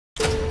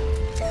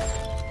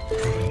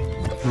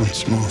One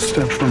small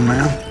step for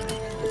man,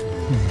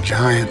 a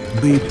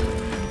giant leap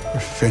for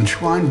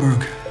Finch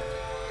Weinberg.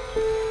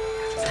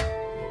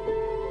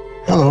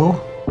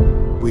 Hello.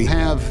 We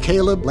have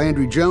Caleb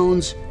Landry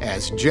Jones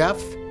as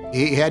Jeff.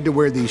 He had to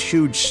wear these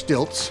huge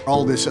stilts,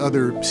 all this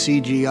other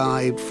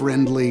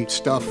CGI-friendly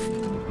stuff.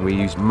 We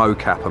used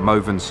mocap, a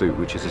Moven suit,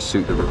 which is a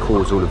suit that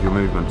records all of your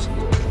movements.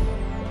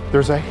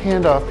 There's a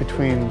handoff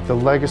between the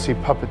legacy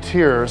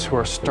puppeteers who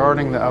are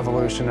starting the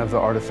evolution of the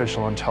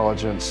artificial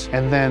intelligence,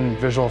 and then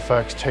visual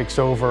effects takes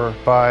over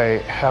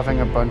by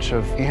having a bunch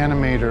of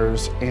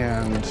animators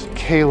and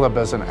Caleb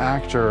as an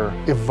actor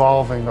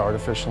evolving the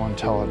artificial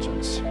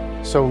intelligence.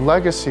 So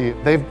Legacy,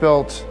 they've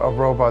built a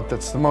robot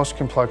that's the most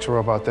complex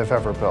robot they've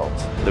ever built.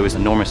 There was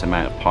an enormous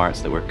amount of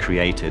parts that were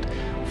created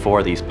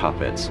for these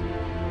puppets.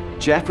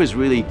 Jeff was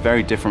really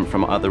very different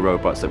from other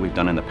robots that we've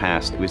done in the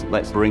past. It was,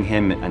 let's bring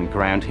him and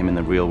ground him in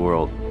the real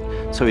world.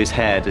 So his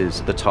head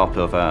is the top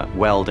of a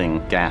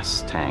welding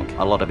gas tank.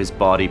 A lot of his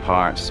body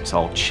parts, it's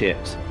all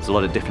chipped. There's a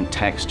lot of different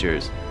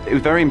textures. It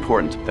was very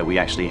important that we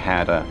actually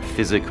had a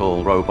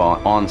physical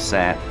robot on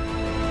set.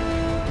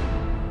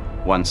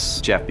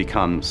 Once Jeff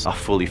becomes a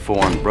fully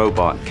formed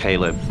robot,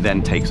 Caleb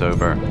then takes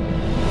over.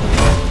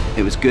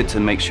 It was good to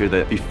make sure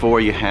that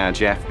before you had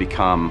Jeff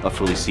become a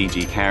fully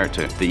CG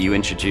character, that you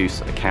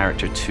introduce a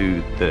character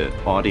to the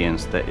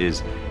audience that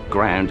is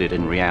grounded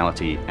in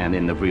reality and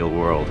in the real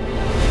world.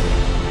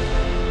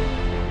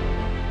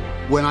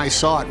 When I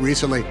saw it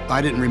recently, I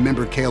didn't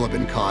remember Caleb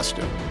in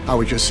costume. I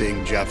was just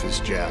seeing Jeff as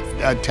Jeff.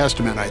 A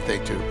testament, I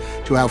think,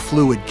 to how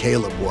fluid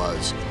Caleb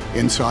was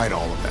inside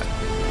all of that.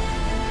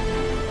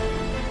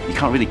 You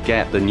can't really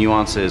get the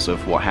nuances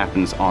of what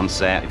happens on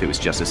set if it was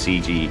just a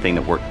CG thing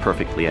that worked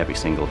perfectly every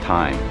single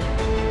time.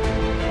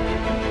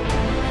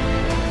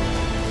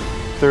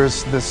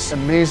 There's this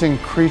amazing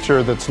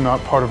creature that's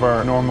not part of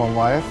our normal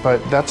life,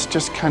 but that's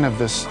just kind of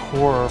this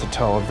core to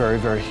tell a very,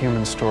 very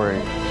human story.